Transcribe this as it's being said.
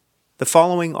The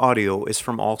following audio is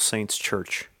from All Saints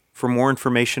Church. For more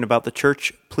information about the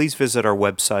church, please visit our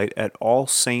website at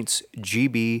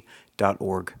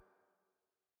allsaintsgb.org.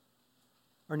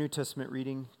 Our New Testament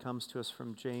reading comes to us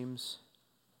from James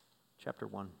chapter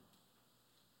 1.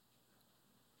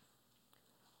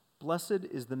 Blessed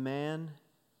is the man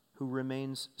who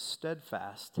remains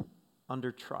steadfast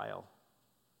under trial.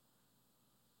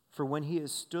 For when he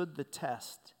has stood the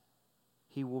test,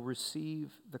 he will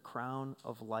receive the crown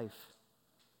of life,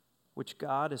 which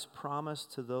God has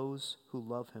promised to those who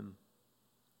love him.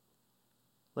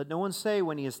 Let no one say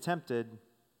when he is tempted,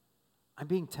 I'm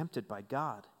being tempted by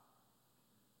God.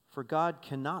 For God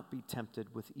cannot be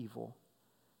tempted with evil,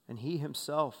 and he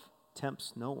himself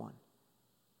tempts no one.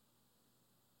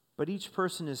 But each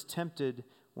person is tempted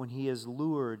when he is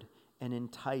lured and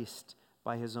enticed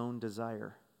by his own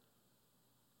desire.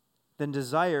 Then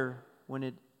desire, when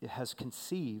it has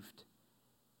conceived,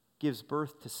 gives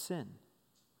birth to sin.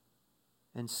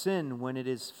 And sin, when it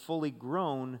is fully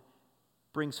grown,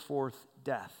 brings forth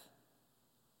death.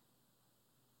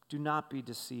 Do not be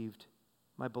deceived,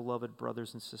 my beloved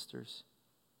brothers and sisters.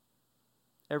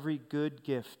 Every good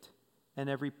gift and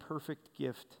every perfect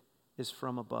gift is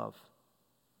from above,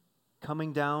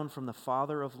 coming down from the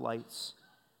Father of lights,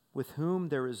 with whom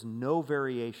there is no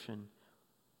variation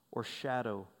or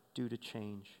shadow due to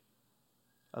change.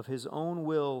 Of his own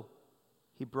will,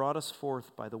 he brought us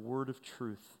forth by the word of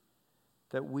truth,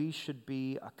 that we should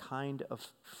be a kind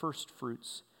of first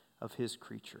fruits of his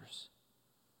creatures.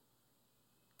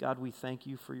 God, we thank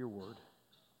you for your word.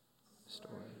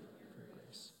 Story of your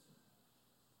grace.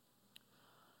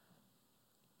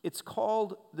 It's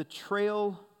called the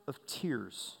Trail of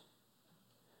Tears,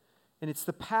 and it's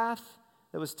the path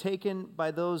that was taken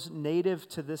by those native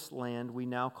to this land we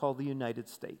now call the United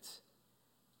States.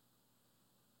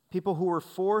 People who were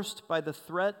forced by the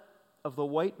threat of the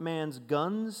white man's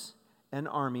guns and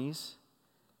armies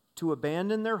to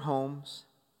abandon their homes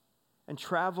and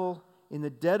travel in the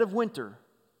dead of winter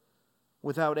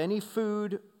without any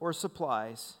food or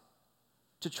supplies,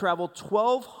 to travel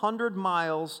 1,200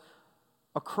 miles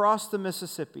across the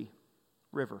Mississippi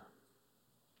River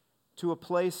to a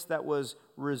place that was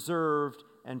reserved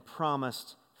and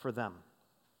promised for them.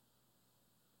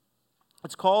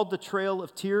 It's called the Trail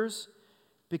of Tears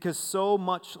because so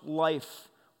much life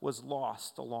was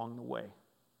lost along the way.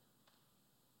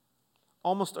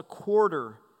 Almost a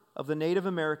quarter of the Native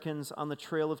Americans on the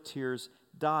Trail of Tears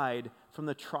died from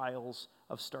the trials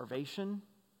of starvation,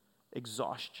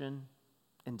 exhaustion,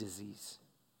 and disease.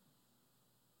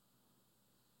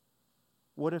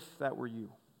 What if that were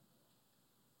you?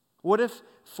 What if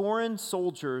foreign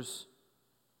soldiers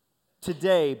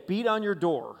today beat on your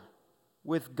door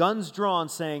with guns drawn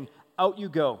saying, out you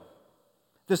go.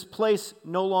 This place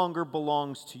no longer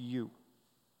belongs to you.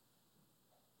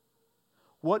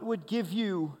 What would give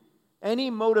you any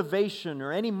motivation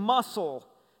or any muscle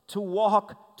to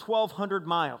walk 1,200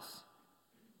 miles?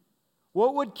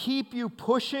 What would keep you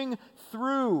pushing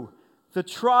through the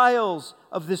trials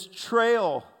of this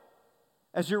trail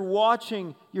as you're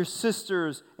watching your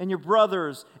sisters and your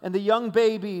brothers and the young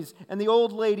babies and the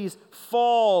old ladies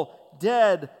fall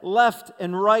dead left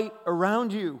and right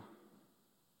around you?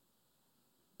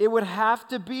 It would have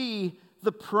to be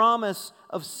the promise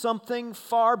of something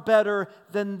far better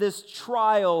than this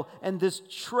trial and this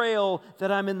trail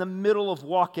that I'm in the middle of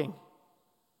walking.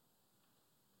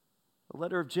 The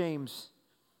letter of James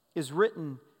is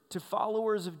written to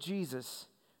followers of Jesus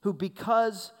who,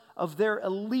 because of their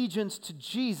allegiance to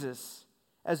Jesus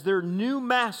as their new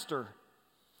master,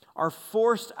 are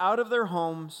forced out of their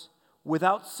homes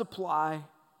without supply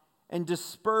and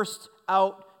dispersed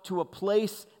out to a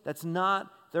place that's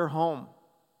not their home.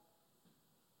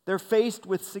 They're faced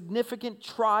with significant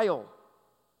trial.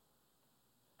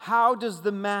 How does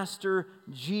the Master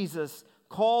Jesus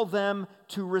call them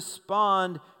to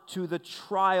respond to the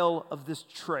trial of this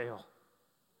trail?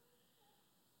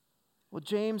 Well,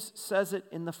 James says it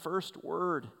in the first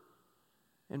word,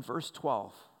 in verse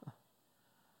 12.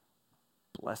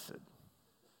 Blessed.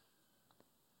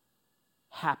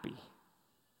 Happy.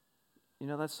 You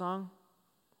know that song?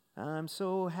 I'm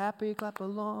so happy, clap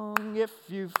along if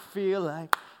you feel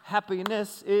like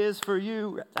happiness is for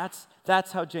you.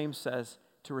 That's how James says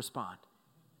to respond.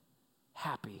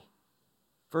 Happy.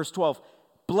 Verse 12,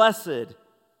 blessed,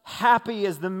 happy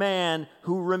is the man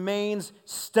who remains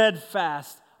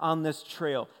steadfast on this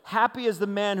trail. Happy is the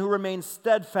man who remains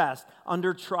steadfast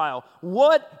under trial.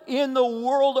 What in the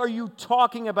world are you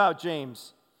talking about,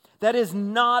 James? That is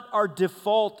not our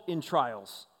default in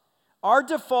trials. Our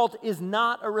default is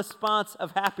not a response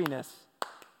of happiness.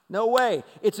 No way.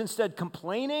 It's instead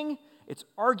complaining, It's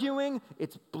arguing,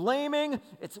 it's blaming,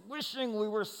 it's wishing we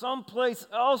were someplace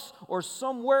else or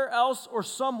somewhere else or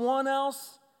someone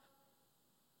else.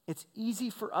 It's easy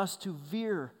for us to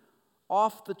veer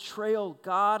off the trail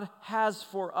God has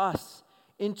for us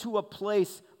into a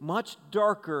place much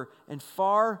darker and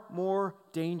far more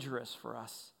dangerous for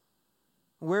us.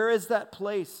 Where is that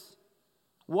place?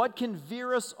 What can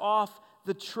veer us off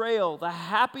the trail, the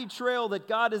happy trail that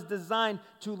God has designed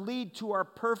to lead to our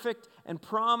perfect and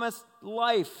promised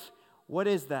life? What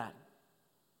is that?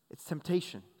 It's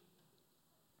temptation.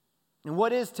 And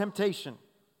what is temptation?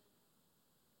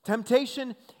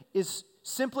 Temptation is,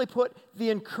 simply put, the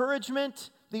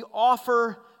encouragement, the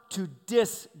offer to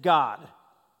diss God.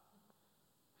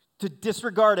 To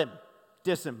disregard Him,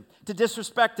 diss Him. To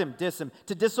disrespect Him, diss Him.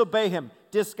 To disobey Him,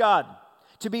 diss God.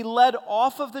 To be led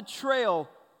off of the trail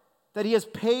that He has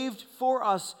paved for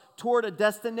us toward a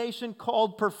destination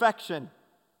called perfection.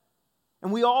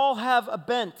 And we all have a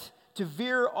bent to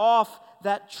veer off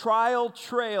that trial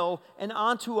trail and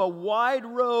onto a wide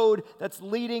road that's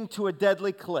leading to a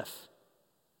deadly cliff.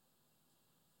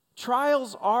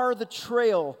 Trials are the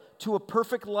trail to a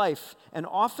perfect life, and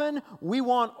often we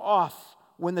want off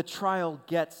when the trial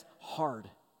gets hard.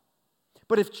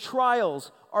 But if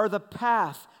trials are the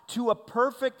path to a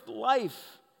perfect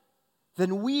life,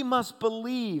 then we must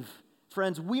believe,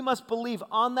 friends, we must believe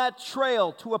on that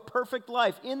trail to a perfect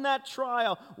life. In that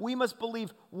trial, we must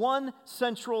believe one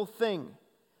central thing.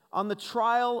 On the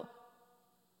trail,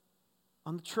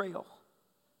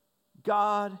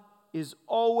 God is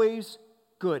always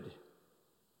good.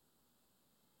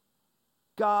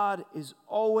 God is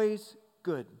always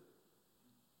good.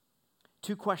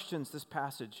 Two questions this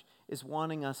passage is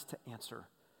wanting us to answer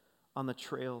on the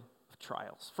trail of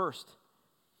trials. First,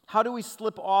 how do we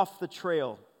slip off the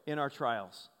trail in our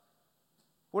trials?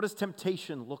 What does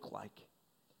temptation look like?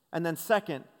 And then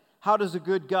second, how does a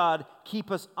good God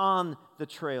keep us on the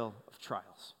trail of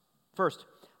trials? First,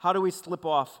 how do we slip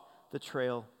off the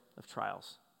trail of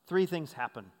trials? Three things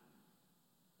happen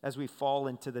as we fall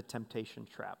into the temptation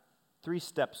trap. 3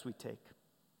 steps we take.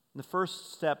 And the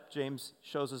first step, James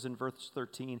shows us in verse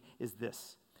 13, is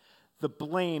this: the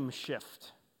blame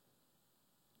shift.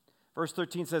 Verse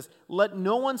 13 says, "Let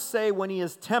no one say when he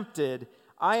is tempted,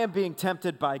 I am being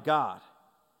tempted by God.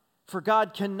 For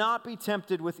God cannot be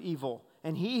tempted with evil,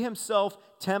 and He Himself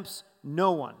tempts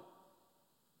no one."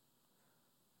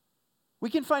 We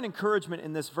can find encouragement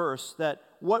in this verse that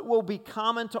what will be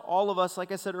common to all of us,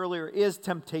 like I said earlier, is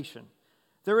temptation.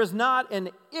 There is not an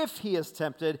if he is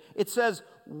tempted, it says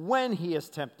when he is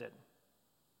tempted.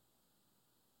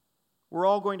 We're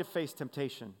all going to face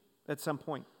temptation at some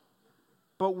point.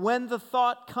 But when the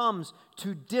thought comes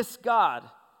to diss God,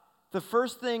 the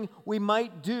first thing we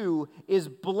might do is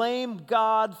blame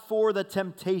God for the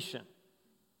temptation.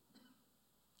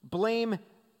 Blame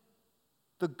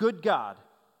the good God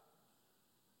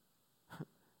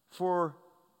for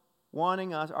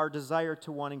wanting us, our desire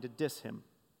to wanting to diss Him.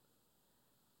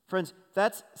 Friends,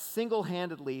 that's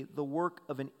single-handedly the work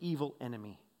of an evil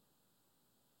enemy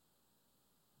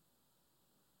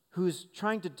who's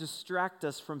trying to distract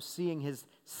us from seeing his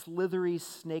slithery,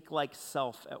 snake-like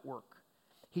self at work.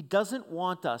 He doesn't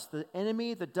want us, the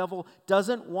enemy, the devil,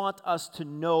 doesn't want us to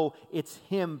know it's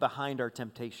him behind our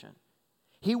temptation.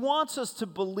 He wants us to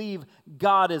believe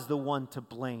God is the one to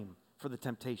blame for the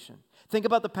temptation. Think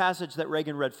about the passage that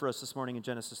Reagan read for us this morning in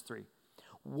Genesis 3.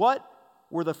 What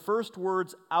were the first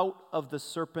words out of the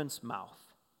serpent's mouth?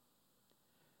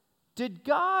 Did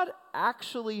God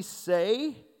actually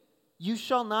say, "You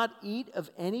shall not eat of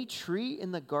any tree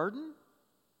in the garden"?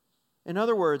 In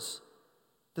other words,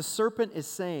 the serpent is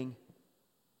saying,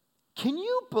 can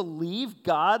you believe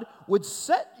God would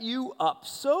set you up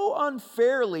so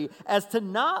unfairly as to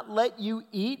not let you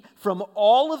eat from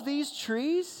all of these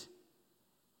trees?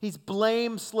 He's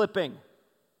blame slipping.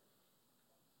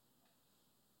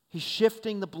 He's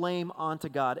shifting the blame onto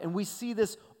God. And we see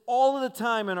this all of the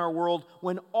time in our world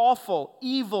when awful,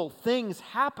 evil things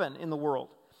happen in the world.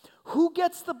 Who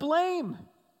gets the blame?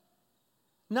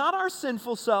 Not our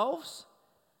sinful selves,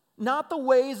 not the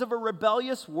ways of a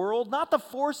rebellious world, not the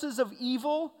forces of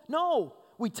evil. No,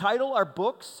 we title our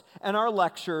books and our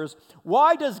lectures,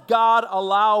 "Why Does God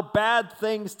Allow Bad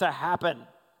Things to Happen?"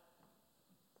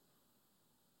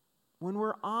 When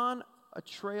we're on a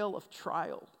trail of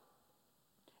trial,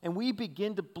 and we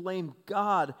begin to blame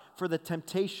God for the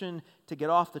temptation to get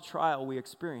off the trial we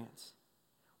experience.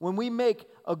 When we make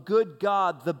a good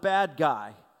God the bad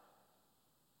guy,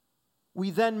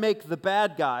 we then make the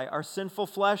bad guy, our sinful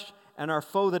flesh, and our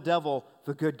foe, the devil,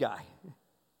 the good guy.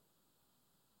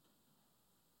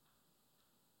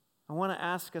 I want to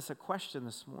ask us a question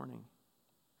this morning.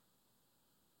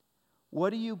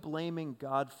 What are you blaming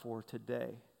God for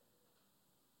today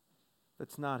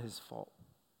that's not his fault?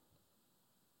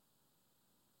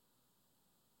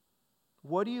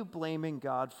 What are you blaming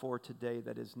God for today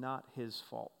that is not his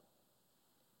fault,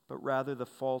 but rather the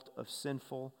fault of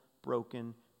sinful,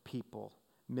 broken people,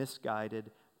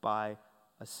 misguided by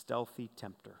a stealthy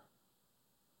tempter?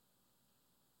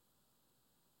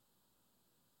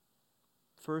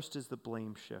 First is the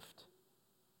blame shift.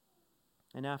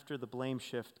 And after the blame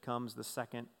shift comes the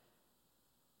second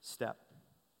step,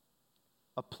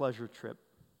 a pleasure trip.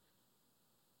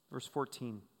 Verse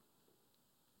 14.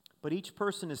 But each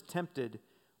person is tempted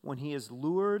when he is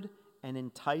lured and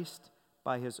enticed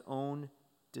by his own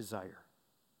desire.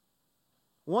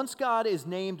 Once God is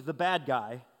named the bad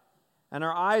guy and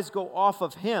our eyes go off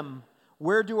of him,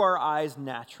 where do our eyes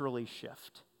naturally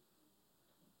shift?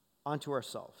 Onto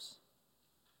ourselves,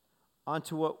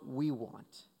 onto what we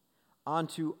want,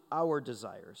 onto our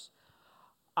desires.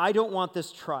 I don't want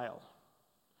this trial.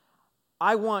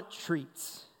 I want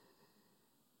treats.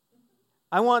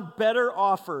 I want better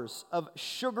offers of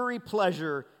sugary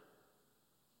pleasure,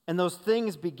 and those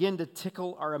things begin to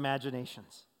tickle our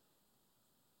imaginations.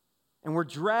 And we're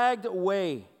dragged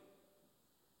away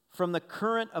from the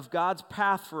current of God's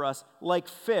path for us like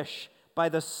fish by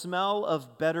the smell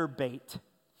of better bait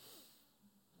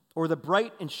or the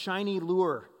bright and shiny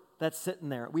lure that's sitting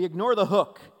there. We ignore the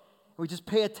hook. We just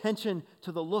pay attention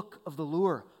to the look of the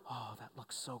lure. Oh, that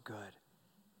looks so good.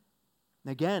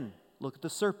 And again, look at the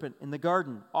serpent in the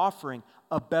garden offering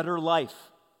a better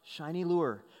life, shiny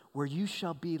lure, where you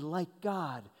shall be like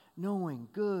God, knowing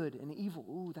good and evil.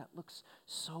 Ooh, that looks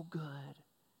so good.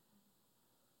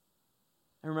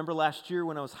 I remember last year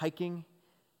when I was hiking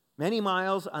many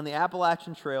miles on the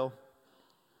Appalachian Trail.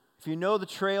 If you know the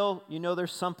trail, you know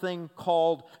there's something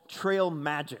called trail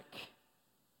magic.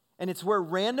 And it's where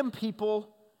random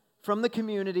people from the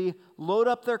community load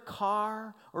up their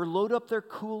car or load up their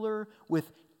cooler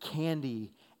with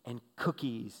candy and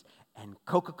cookies and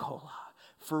Coca-Cola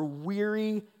for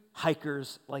weary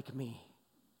hikers like me.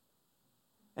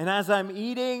 And as I'm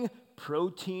eating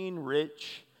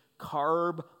protein-rich,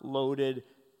 carb-loaded,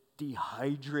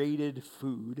 dehydrated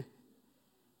food,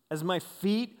 as my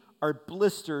feet are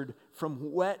blistered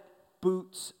from wet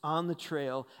boots on the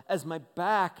trail, as my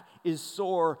back is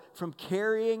sore from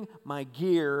carrying my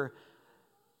gear,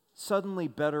 suddenly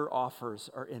better offers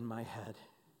are in my head.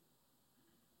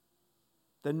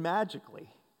 Then magically,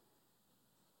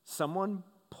 someone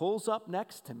pulls up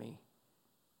next to me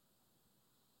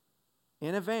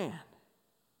in a van,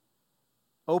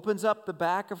 opens up the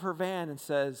back of her van and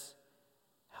says,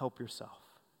 "Help yourself."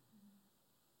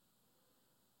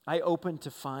 I open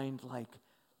to find like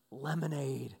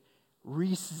lemonade,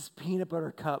 Reese's peanut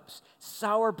butter cups,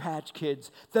 Sour Patch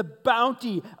Kids, the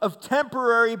bounty of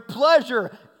temporary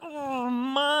pleasure. Oh,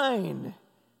 mine.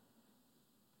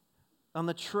 On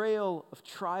the trail of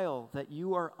trial that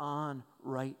you are on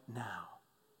right now,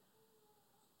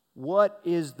 what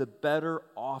is the better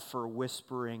offer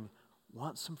whispering,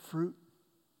 want some fruit?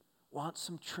 Want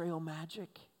some trail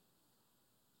magic?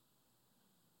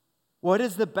 What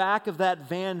is the back of that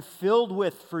van filled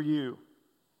with for you?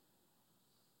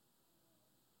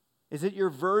 Is it your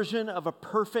version of a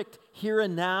perfect here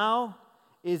and now?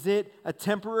 Is it a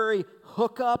temporary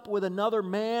hookup with another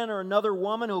man or another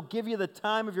woman who'll give you the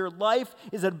time of your life?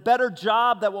 Is it a better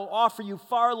job that will offer you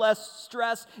far less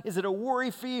stress? Is it a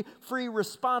worry-free,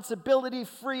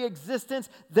 responsibility-free existence?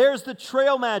 There's the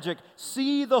trail magic.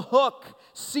 See the hook.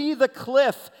 See the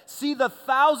cliff. See the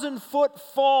 1,000-foot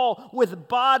fall with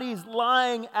bodies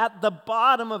lying at the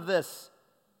bottom of this.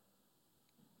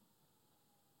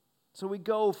 So we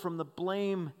go from the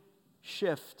blame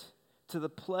shift to the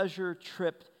pleasure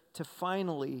trip to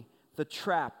finally the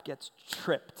trap gets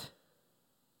tripped.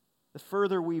 The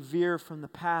further we veer from the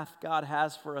path God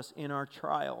has for us in our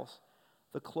trials,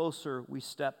 the closer we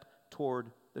step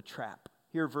toward the trap.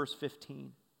 Here, verse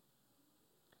 15.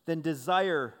 Then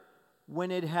desire,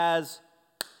 when it has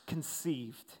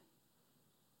conceived,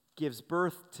 gives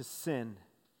birth to sin.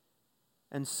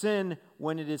 And sin,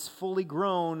 when it is fully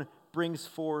grown, brings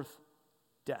forth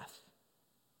death.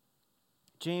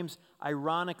 James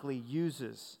ironically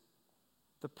uses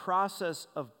the process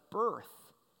of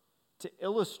birth to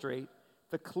illustrate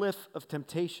the cliff of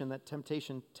temptation that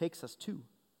temptation takes us to.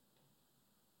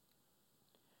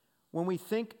 When we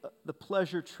think the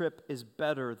pleasure trip is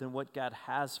better than what God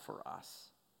has for us,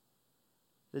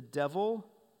 the devil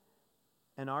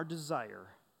and our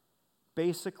desire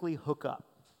basically hook up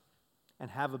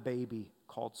and have a baby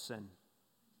called sin.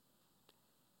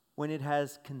 When it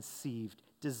has conceived,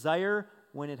 desire,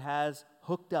 when it has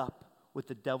hooked up with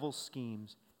the devil's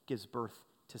schemes, gives birth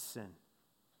to sin.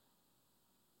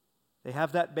 They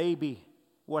have that baby.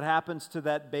 What happens to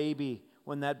that baby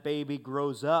when that baby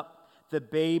grows up? The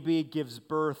baby gives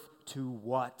birth to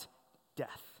what?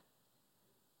 Death.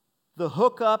 The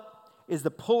hookup is the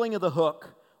pulling of the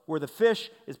hook, where the fish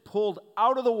is pulled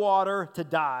out of the water to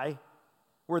die,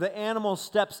 where the animal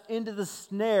steps into the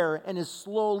snare and is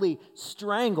slowly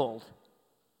strangled.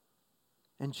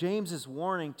 And James's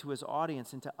warning to his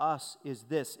audience and to us is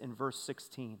this in verse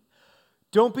 16.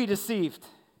 Don't be deceived.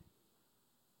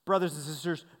 Brothers and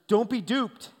sisters, don't be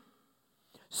duped.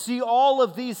 See all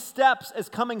of these steps as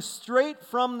coming straight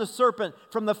from the serpent,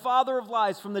 from the father of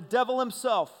lies, from the devil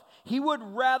himself. He would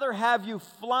rather have you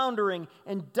floundering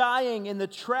and dying in the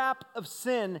trap of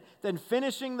sin than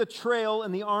finishing the trail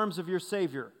in the arms of your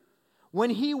Savior. When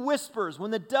he whispers,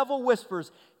 when the devil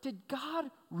whispers, did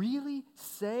God really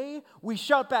say? We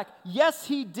shout back, yes,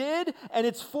 he did, and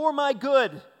it's for my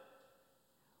good.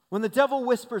 When the devil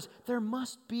whispers, there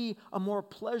must be a more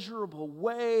pleasurable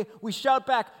way, we shout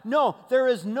back, no, there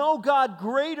is no God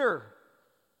greater.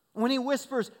 When he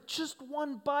whispers, just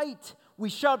one bite, we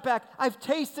shout back, I've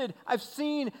tasted, I've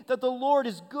seen that the Lord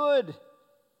is good.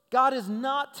 God is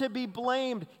not to be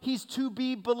blamed, he's to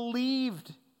be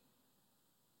believed.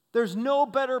 There's no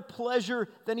better pleasure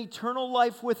than eternal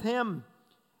life with him.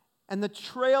 And the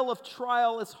trail of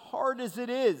trial, as hard as it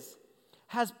is,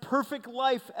 has perfect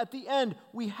life at the end.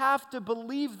 We have to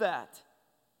believe that.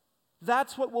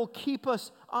 That's what will keep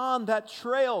us on that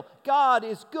trail. God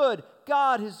is good.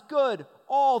 God is good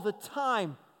all the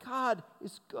time. God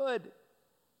is good.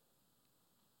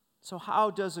 So how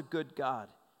does a good God,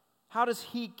 how does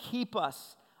he keep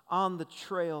us on the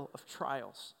trail of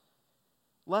trials?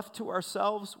 Left to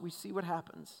ourselves, we see what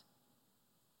happens.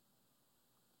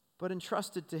 But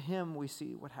entrusted to him, we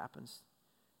see what happens.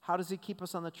 How does he keep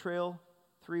us on the trail?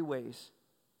 3 ways.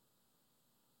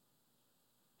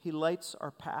 He lights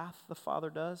our path, the Father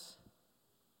does.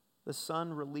 The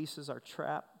Son releases our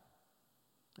trap.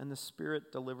 And the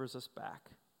Spirit delivers us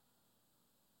back.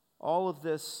 All of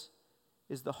this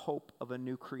is the hope of a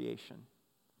new creation.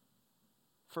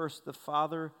 First, the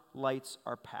Father lights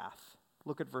our path.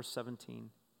 Look at verse 17.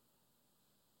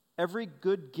 Every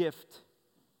good gift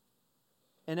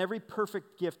and every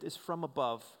perfect gift is from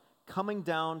above, coming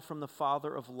down from the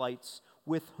Father of lights,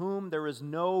 with whom there is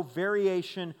no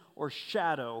variation or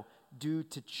shadow due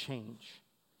to change.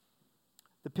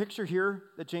 The picture here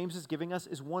that James is giving us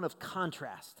is one of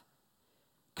contrast.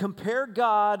 Compare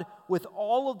God with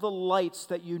all of the lights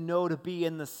that you know to be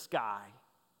in the sky.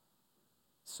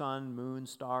 Sun, moon,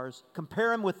 stars.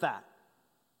 Compare him with that.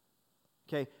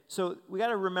 Okay, so we got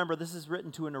to remember this is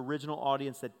written to an original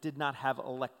audience that did not have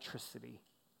electricity.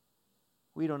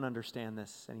 We don't understand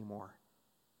this anymore.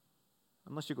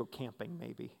 Unless you go camping,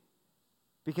 maybe.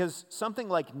 Because something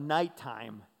like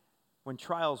nighttime, when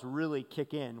trials really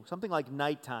kick in, something like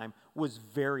nighttime was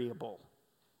variable.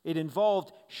 It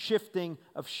involved shifting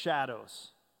of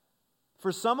shadows.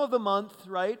 For some of the month,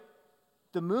 right,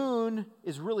 the moon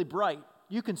is really bright.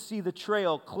 You can see the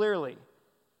trail clearly.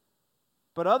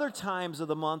 But other times of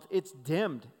the month, it's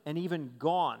dimmed and even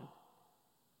gone.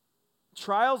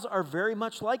 Trials are very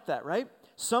much like that, right?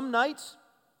 Some nights,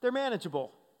 they're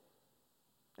manageable.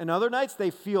 And other nights,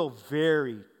 they feel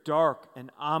very dark and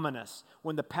ominous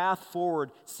when the path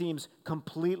forward seems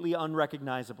completely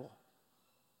unrecognizable.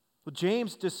 Well,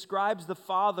 James describes the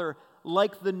Father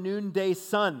like the noonday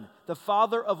sun, the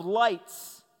Father of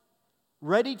lights,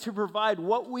 ready to provide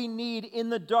what we need in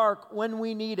the dark when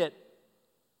we need it.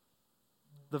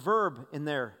 The verb in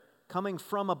there, coming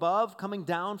from above, coming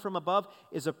down from above,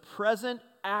 is a present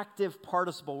active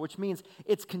participle, which means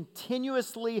it's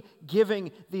continuously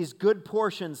giving these good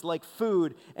portions like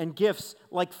food and gifts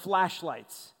like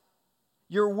flashlights.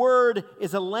 Your word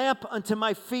is a lamp unto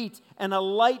my feet and a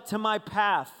light to my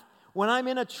path. When I'm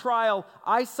in a trial,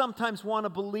 I sometimes want to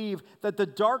believe that the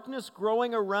darkness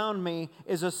growing around me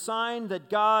is a sign that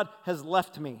God has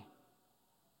left me.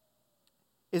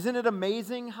 Isn't it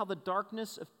amazing how the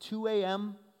darkness of 2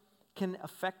 a.m. can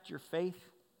affect your faith?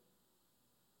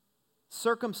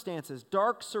 Circumstances,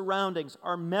 dark surroundings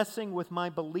are messing with my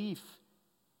belief.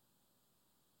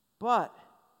 But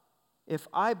if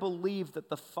I believe that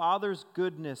the Father's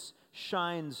goodness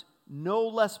shines no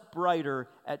less brighter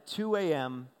at 2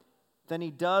 a.m. than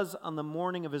he does on the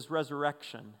morning of his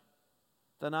resurrection,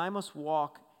 then I must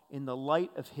walk in the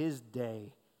light of his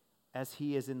day as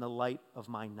he is in the light of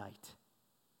my night.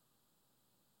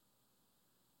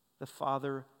 The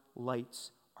Father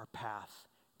lights our path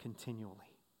continually.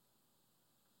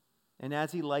 And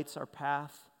as he lights our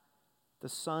path, the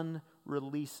Son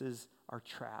releases our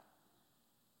trap.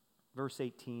 Verse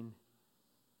 18,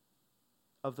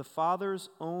 of the Father's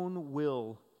own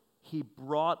will, he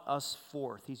brought us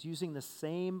forth. He's using the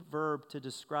same verb to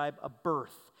describe a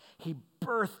birth. He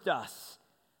birthed us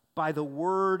by the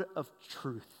word of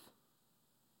truth.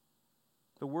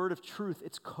 The word of truth,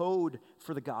 it's code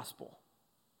for the gospel.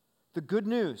 The good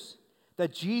news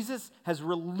that Jesus has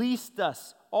released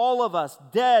us, all of us,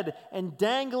 dead and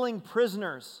dangling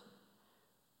prisoners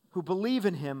who believe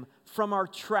in him, from our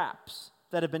traps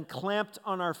that have been clamped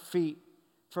on our feet,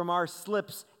 from our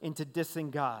slips into dissing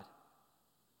God.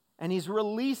 And he's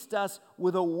released us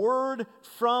with a word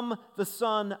from the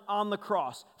Son on the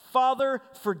cross. Father,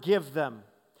 forgive them.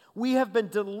 We have been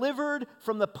delivered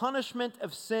from the punishment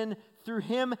of sin through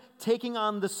him taking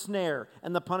on the snare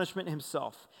and the punishment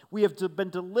himself. We have been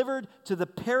delivered to the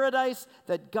paradise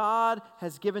that God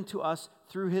has given to us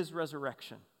through his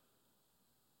resurrection.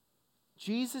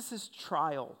 Jesus'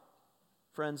 trial,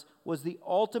 friends, was the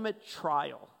ultimate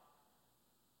trial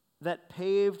that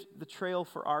paved the trail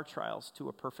for our trials to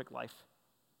a perfect life.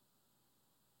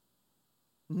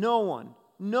 No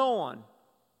one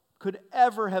could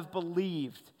ever have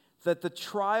believed that the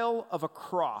trial of a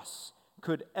cross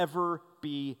could ever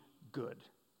be good.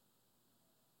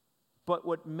 But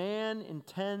what man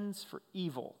intends for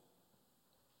evil,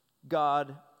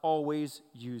 God always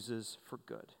uses for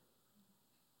good.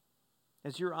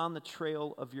 As you're on the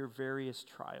trail of your various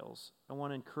trials, I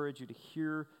want to encourage you to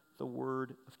hear the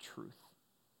word of truth.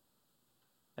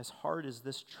 As hard as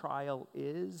this trial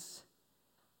is,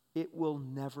 it will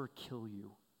never kill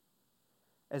you.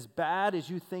 As bad as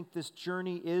you think this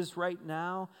journey is right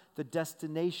now, the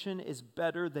destination is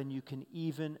better than you can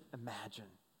even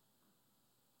imagine.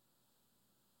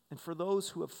 And for those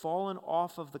who have fallen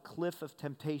off of the cliff of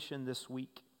temptation this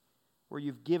week, where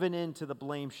you've given in to the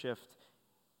blame shift,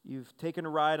 you've taken a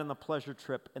ride on the pleasure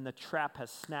trip, and the trap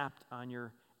has snapped on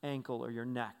your ankle or your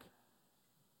neck.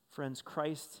 Friends,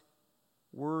 Christ's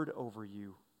word over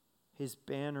you, his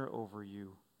banner over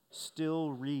you,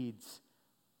 still reads,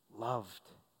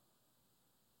 loved.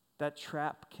 That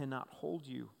trap cannot hold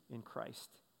you in Christ.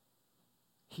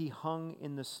 He hung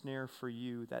in the snare for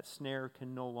you. That snare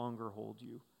can no longer hold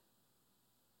you.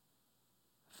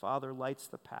 The Father lights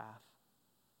the path.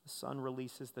 The Son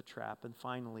releases the trap. And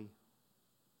finally,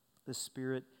 the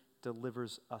Spirit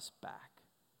delivers us back.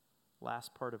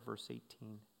 Last part of verse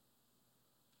 18.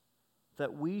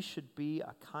 That we should be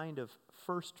a kind of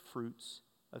first fruits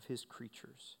of his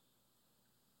creatures.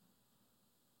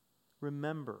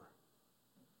 Remember,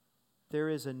 there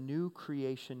is a new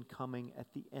creation coming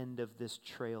at the end of this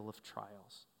trail of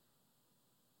trials.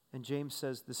 And James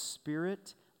says, the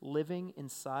Spirit living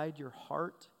inside your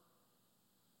heart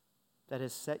that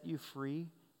has set you free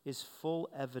is full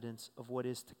evidence of what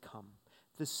is to come.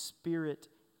 The Spirit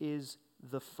is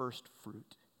the first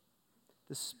fruit.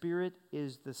 The Spirit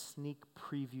is the sneak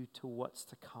preview to what's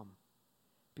to come.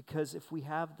 Because if we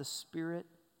have the Spirit,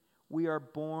 we are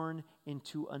born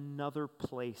into another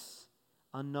place,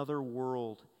 another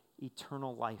world,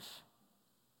 eternal life,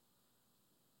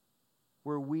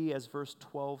 where we, as verse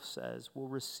 12 says, will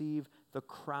receive the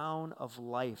crown of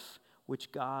life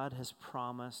which God has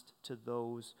promised to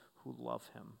those who love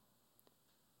him.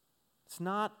 It's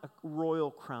not a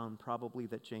royal crown, probably,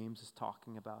 that James is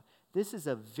talking about. This is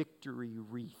a victory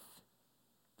wreath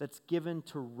that's given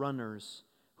to runners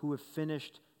who have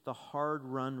finished the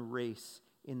hard-run race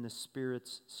in the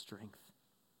Spirit's strength.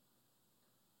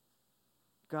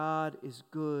 God is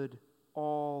good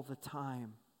all the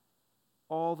time.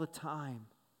 All the time,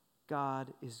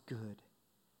 God is good.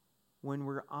 When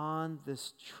we're on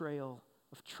this trail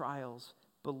of trials,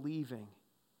 believing,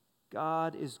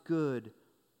 God is good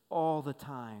all the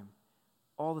time.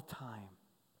 All the time,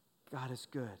 God is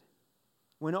good.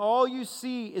 When all you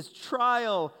see is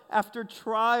trial after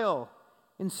trial,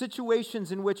 in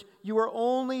situations in which you are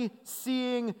only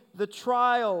seeing the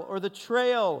trial or the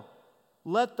trail,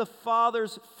 let the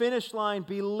Father's finish line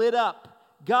be lit up.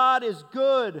 God is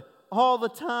good all the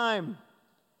time.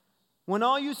 When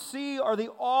all you see are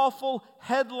the awful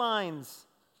headlines,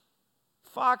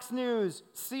 Fox News,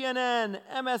 CNN,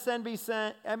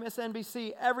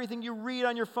 MSNBC, everything you read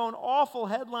on your phone, awful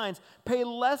headlines. Pay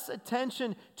less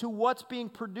attention to what's being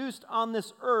produced on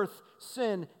this earth,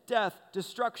 sin, death,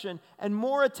 destruction, and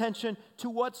more attention to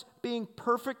what's being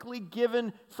perfectly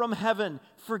given from heaven,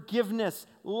 forgiveness,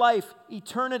 life,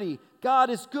 eternity. God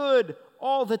is good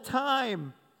all the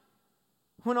time.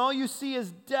 When all you see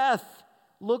is death,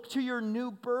 look to your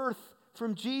new birth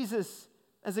from Jesus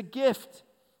as a gift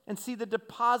and see the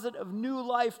deposit of new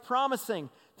life promising.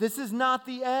 This is not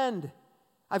the end.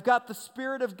 I've got the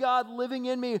Spirit of God living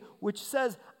in me, which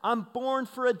says I'm born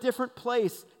for a different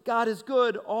place. God is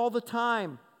good all the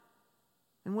time.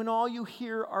 And when all you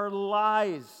hear are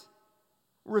lies,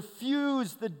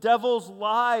 refuse the devil's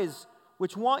lies,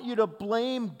 which want you to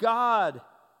blame God,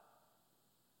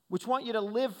 which want you to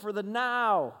live for the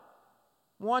now,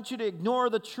 want you to ignore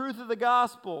the truth of the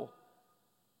gospel.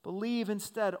 Believe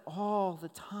instead all the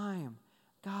time,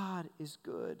 God is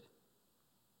good.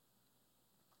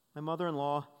 My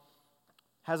mother-in-law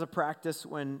has a practice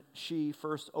when she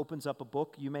first opens up a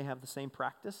book. You may have the same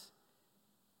practice.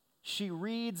 She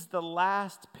reads the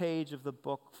last page of the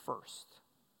book first.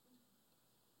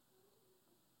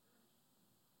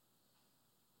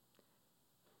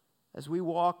 As we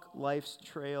walk life's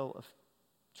trail of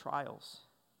trials,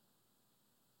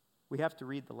 we have to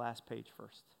read the last page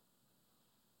first.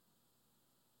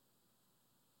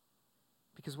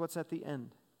 Because what's at the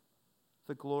end?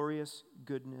 The glorious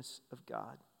goodness of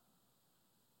God.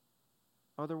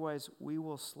 Otherwise, we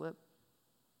will slip.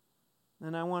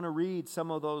 And I want to read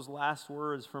some of those last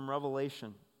words from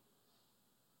Revelation,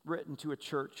 written to a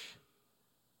church.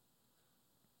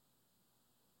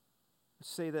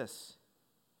 Say this: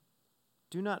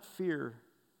 do not fear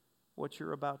what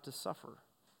you're about to suffer.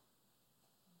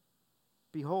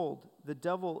 Behold, the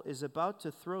devil is about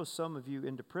to throw some of you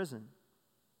into prison,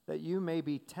 that you may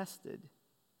be tested.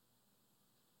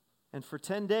 And for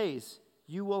 10 days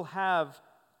you will have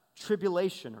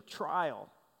tribulation or trial.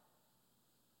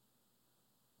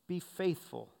 Be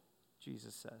faithful,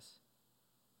 Jesus says.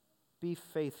 Be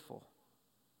faithful.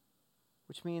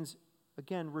 Which means,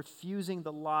 again, refusing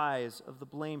the lies of the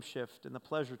blame shift and the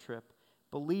pleasure trip,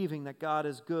 believing that God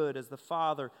is good as the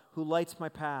Father who lights my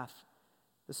path,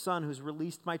 the Son who's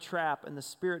released my trap, and the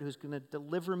Spirit who's going to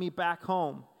deliver me back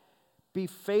home. Be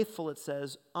faithful, it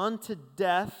says, unto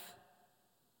death,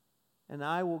 and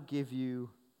I will give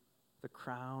you the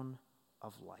crown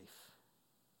of life.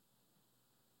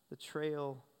 The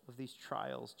trail of these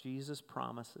trials, Jesus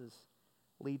promises,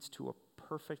 leads to a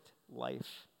perfect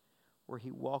life where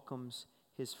he welcomes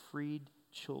his freed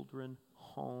children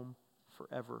home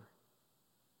forever.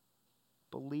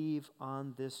 Believe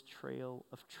on this trail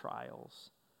of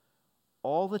trials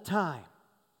all the time.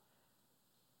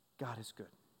 God is good.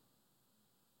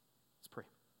 Let's pray.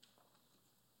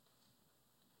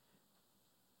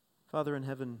 Father in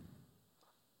heaven,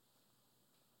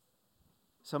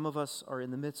 some of us are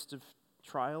in the midst of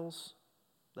trials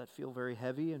that feel very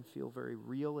heavy and feel very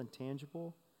real and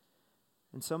tangible.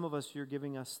 And some of us, you're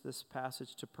giving us this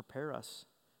passage to prepare us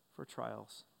for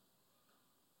trials.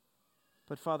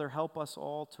 But Father, help us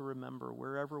all to remember,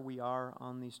 wherever we are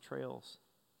on these trails,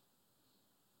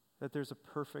 that there's a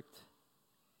perfect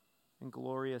and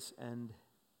glorious end.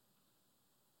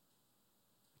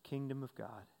 The kingdom of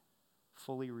God,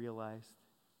 fully realized.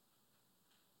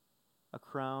 A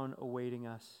crown awaiting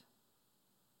us.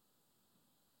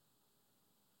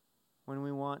 When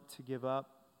we want to give up,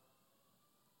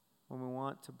 when we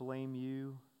want to blame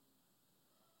you,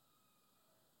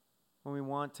 when we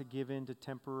want to give in to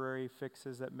temporary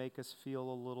fixes that make us feel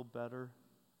a little better,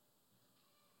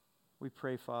 we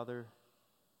pray, Father,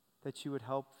 that you would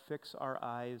help fix our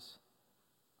eyes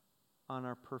on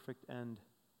our perfect end,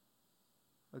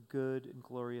 a good and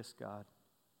glorious God.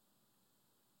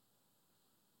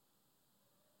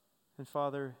 And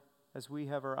Father, as we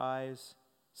have our eyes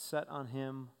set on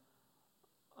him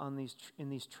in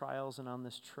these trials and on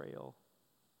this trail,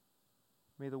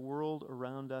 may the world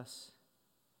around us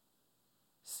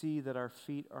see that our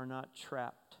feet are not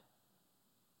trapped,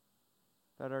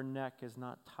 that our neck is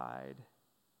not tied,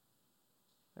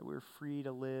 that we're free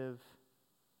to live.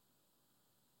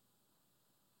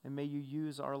 And may you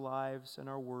use our lives and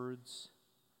our words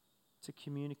to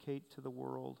communicate to the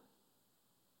world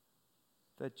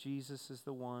that Jesus is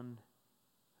the one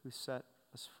who set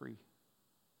us free.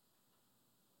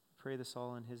 I pray this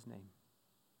all in his name.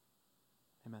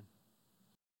 Amen.